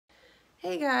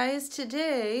Hey guys,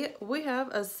 today we have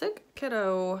a sick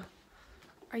kiddo.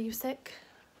 Are you sick?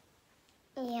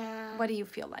 Yeah. What do you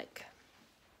feel like?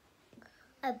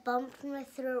 A bump in my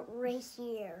throat right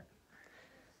here.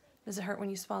 Does it hurt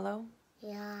when you swallow?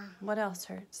 Yeah. What else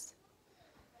hurts?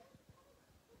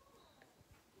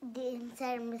 The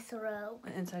inside of my throat.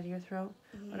 Inside of your throat?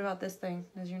 What about this thing?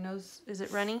 Is your nose, is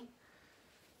it runny?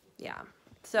 Yeah.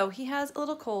 So he has a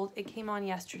little cold. It came on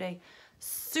yesterday.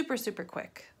 Super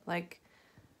quick. Like,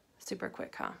 super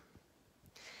quick, huh?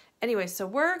 Anyway, so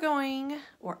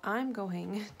I'm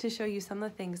going to show you some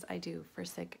of the things I do for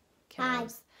sick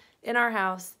kiddos in our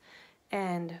house,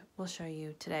 and we'll show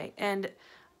you today. And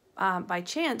by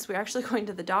chance, we're actually going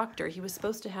to the doctor. He was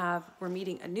supposed to we're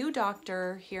meeting a new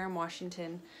doctor here in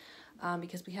Washington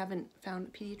because we haven't found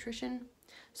a pediatrician.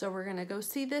 So we're gonna go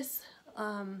see this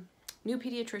new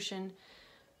pediatrician,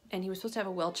 and he was supposed to have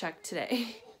a well check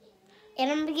today.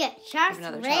 And I'm gonna get shots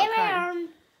right around.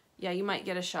 Yeah, you might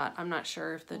get a shot. I'm not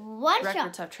sure if the What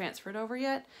records have transferred over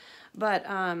yet. But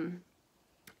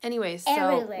anyways, so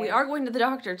Everywhere. we are going to the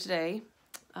doctor today,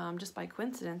 just by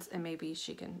coincidence, and maybe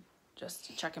she can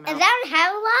just check him out. And I don't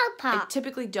have a I lollipop.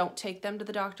 typically don't take them to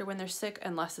the doctor when they're sick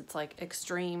unless it's like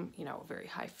extreme, very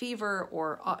high fever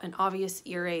or an obvious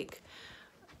earache.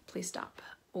 Please stop.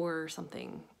 Or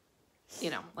something,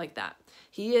 like that.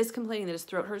 He is complaining that his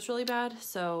throat hurts really bad,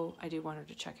 so I do want her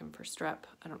to check him for strep.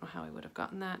 I don't know how he would have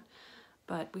gotten that,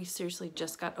 but we seriously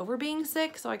just got over being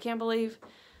sick, so I can't believe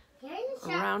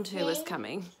round 2 is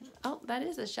coming. Oh, that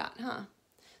is a shot, huh?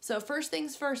 So first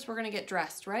things first, we're going to get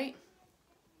dressed, right?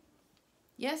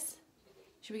 Yes?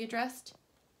 Should we get dressed?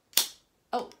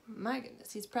 Oh, my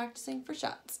goodness, he's practicing for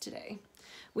shots today.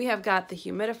 We have got the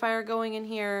humidifier going in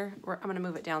here. I'm going to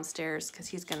move it downstairs because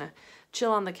he's going to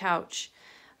chill on the couch.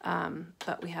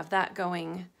 But we have that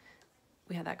going.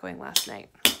 We had that going last night.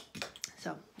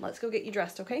 So let's go get you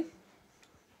dressed, okay?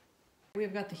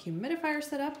 We've got the humidifier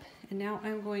set up, and now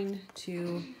I'm going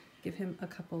to give him a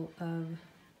couple of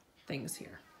things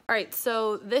here. All right,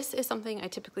 so this is something I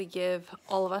typically give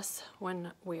all of us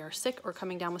when we are sick or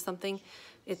coming down with something.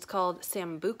 It's called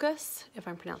Sambucus, if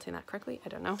I'm pronouncing that correctly, I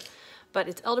don't know. But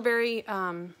it's elderberry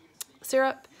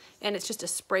syrup, and it's just a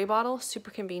spray bottle,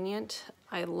 super convenient.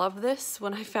 I love this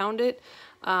when I found it.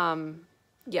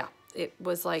 Yeah, it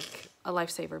was like a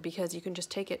lifesaver because you can just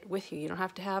take it with you. You don't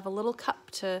have to have a little cup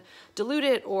to dilute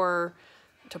it or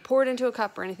to pour it into a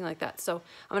cup or anything like that. So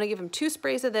I'm gonna give him 2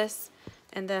 sprays of this,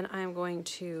 and then I'm going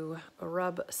to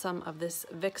rub some of this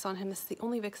Vicks on him. This is the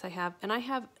only Vicks I have, and I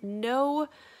have no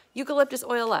eucalyptus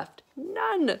oil left,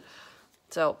 none.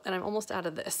 So, and I'm almost out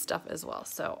of this stuff as well.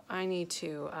 So I need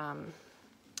to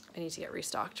get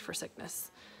restocked for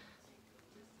sickness.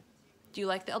 Do you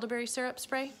like the elderberry syrup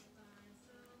spray?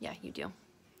 Yeah, you do.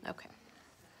 Okay.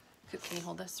 Can you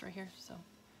hold this right here? So.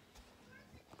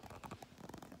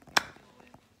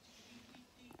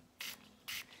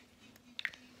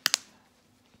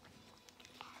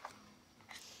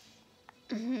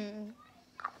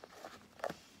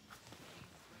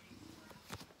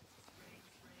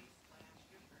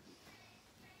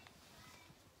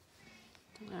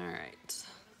 All right,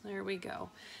 there we go.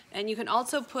 And you can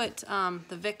also put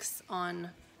the Vicks on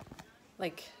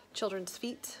like children's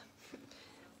feet,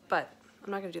 but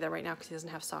I'm not gonna do that right now because he doesn't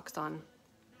have socks on.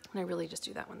 And I really just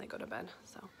do that when they go to bed.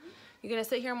 So you gonna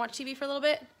sit here and watch TV for a little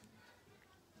bit?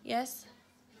 Yes?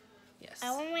 Yes.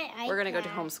 I want my iPad. We're gonna go to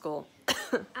homeschool.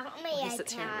 I want my iPad. He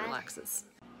sits here and relaxes.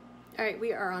 All right,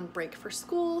 we are on break for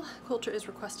school. Coulter is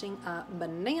requesting a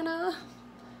banana.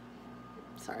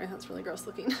 Sorry, that's really gross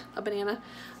looking. A banana.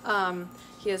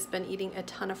 He has been eating a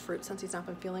ton of fruit since he's not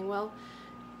been feeling well.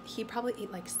 He probably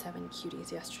ate like 7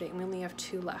 cuties yesterday, and we only have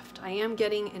 2 left. I am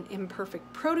getting an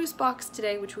imperfect produce box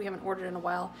today, which we haven't ordered in a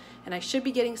while, and I should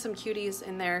be getting some cuties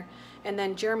in there. And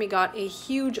then Jeremy got a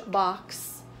huge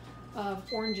box of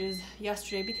oranges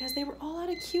yesterday because they were all out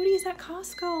of cuties at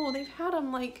Costco. They've had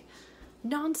them like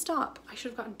non-stop. I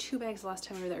should have gotten 2 bags the last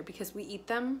time we were there because we eat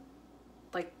them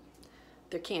like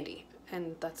they're candy.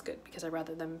 And that's good because I'd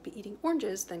rather them be eating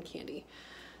oranges than candy.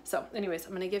 So anyways,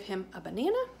 I'm gonna give him a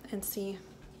banana and see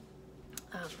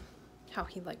how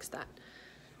he likes that.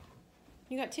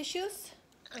 You got tissues?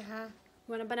 Uh-huh. You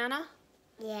want a banana?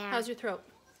 Yeah. How's your throat?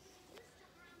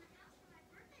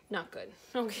 Not good.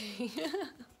 Okay.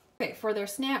 Okay, for their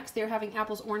snacks, they're having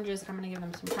apples, oranges. I'm gonna give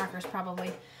them some crackers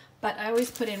probably. But I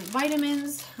always put in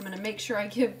vitamins. I'm gonna make sure I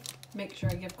give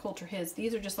Coulter his.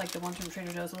 These are just like the ones from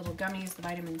Trader Joe's, little gummies, the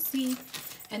vitamin C.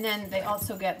 And then they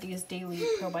also get these daily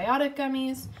probiotic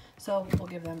gummies. So we'll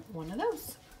give them one of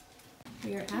those.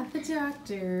 We are at the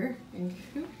doctor, and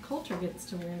Coulter gets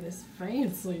to wear this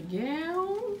fancy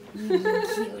gown.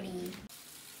 Cutie.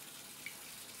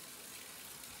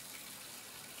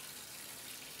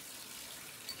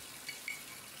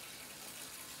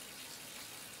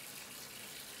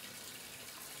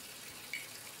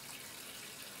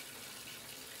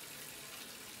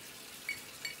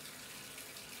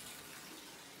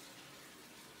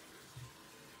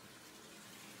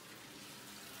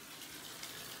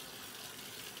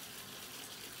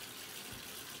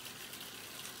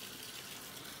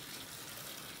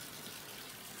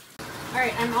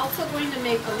 Alright, I'm also going to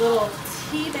make a little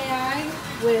tea bag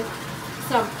with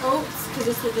some oats, because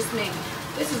this will just make,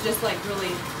 this is just like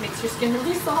really makes your skin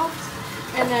really soft.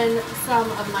 And then some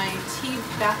of my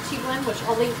bath tea blend, which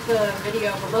I'll link the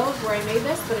video below where I made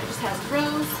this, but it just has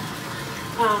roses,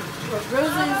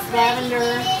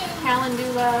 lavender,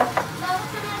 calendula,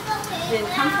 and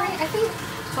comfrey, I think.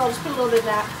 So I'll just put a little bit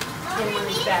of that in one of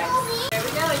these bags. There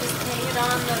we go, I just hang it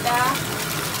on the bath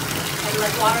and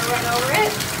let water run over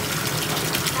it.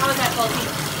 How is that, Colty?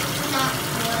 Not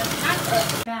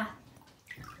good. Bath.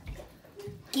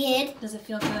 Good. Does it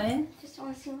feel good? Just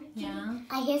want to see my teeth. Yeah.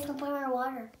 I hear some more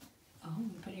water. Oh,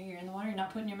 you put your ear in the water? You're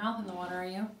not putting your mouth in the water, are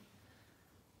you?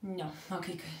 No.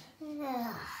 Okay, good.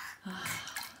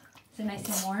 Is it nice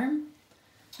and warm?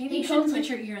 Maybe you shouldn't put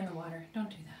your ear in the water. Don't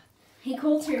do that. Hey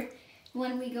Coulter,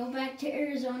 when we go back to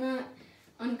Arizona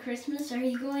on Christmas, are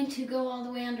you going to go all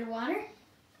the way underwater?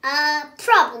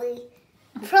 Probably.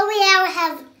 Probably I will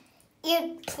have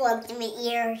earplugs in my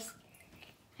ears.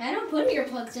 I don't put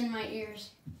earplugs in my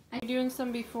ears. Are you doing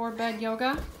some before bed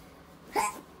yoga?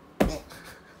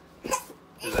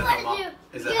 Is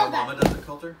that how Mama does it,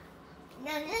 Coulter?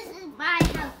 No, this is my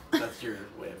house. That's your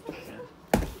way of doing it.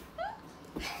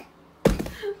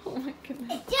 Oh my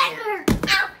goodness. It doesn't hurt.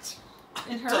 Ouch.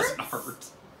 It It hurts? doesn't hurt.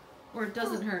 Or it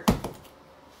doesn't hurt?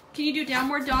 Can you do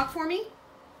downward dog for me?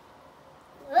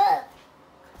 Ugh.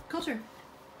 Coulter,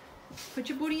 put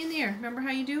your booty in the air. Remember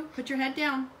how you do? Put your head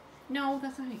down. No,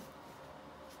 that's not it.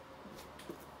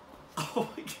 Oh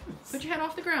my goodness. Put your head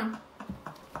off the ground.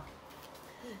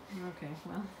 Okay,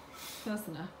 well, close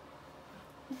enough.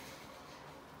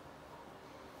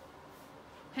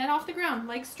 Head off the ground,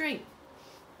 legs straight.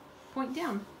 Point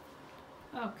down.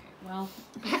 Okay, well.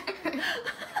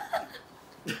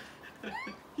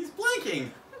 He's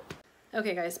blinking.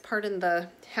 Okay guys, pardon the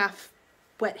half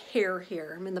wet hair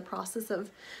here. I'm in the process of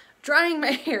drying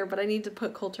my hair, but I need to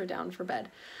put Coulter down for bed.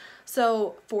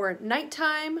 So for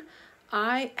nighttime,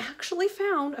 I actually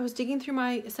found, I was digging through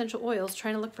my essential oils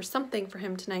trying to look for something for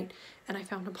him tonight, and I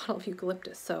found a bottle of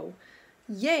eucalyptus. So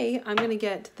yay, I'm gonna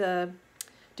get the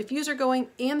diffuser going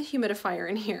and the humidifier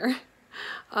in here.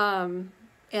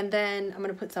 And then I'm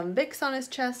gonna put some Vicks on his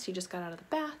chest. He just got out of the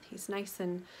bath. He's nice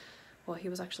and, well, he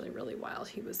was actually really wild.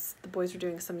 The boys were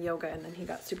doing some yoga and then he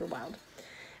got super wild.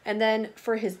 And then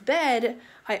for his bed,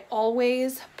 I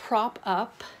always prop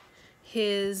up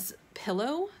his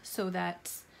pillow so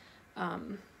that,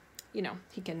 you know,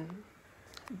 he can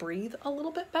breathe a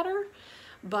little bit better.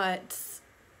 But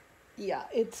yeah,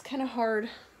 it's kind of hard.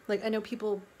 Like, I know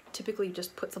people typically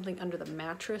just put something under the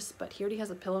mattress, but he already has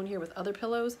a pillow in here with other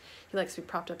pillows. He likes to be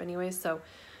propped up anyways, so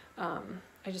I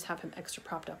just have him extra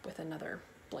propped up with another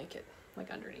blanket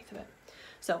like underneath of it.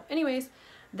 So anyways,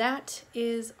 that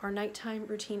is our nighttime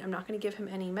routine. I'm not going to give him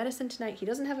any medicine tonight. He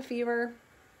doesn't have a fever.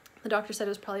 The doctor said it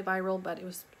was probably viral, but it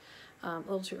was a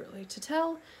little too early to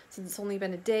tell since it's only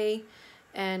been a day,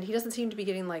 and he doesn't seem to be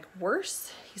getting like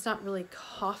worse. He's not really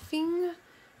coughing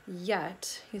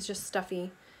yet. He's just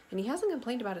stuffy. And he hasn't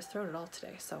complained about his throat at all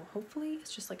today, so hopefully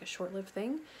it's just like a short-lived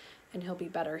thing and he'll be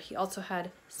better. He also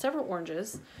had several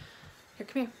oranges. Here,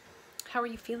 come here. How are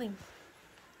you feeling?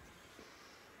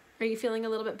 Are you feeling a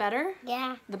little bit better?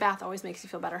 Yeah. The bath always makes you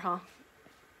feel better, huh?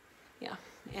 Yeah,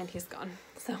 and he's gone.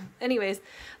 So anyways,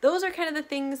 those are kind of the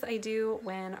things I do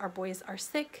when our boys are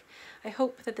sick. I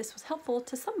hope that this was helpful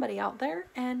to somebody out there,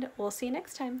 and we'll see you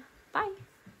next time. Bye.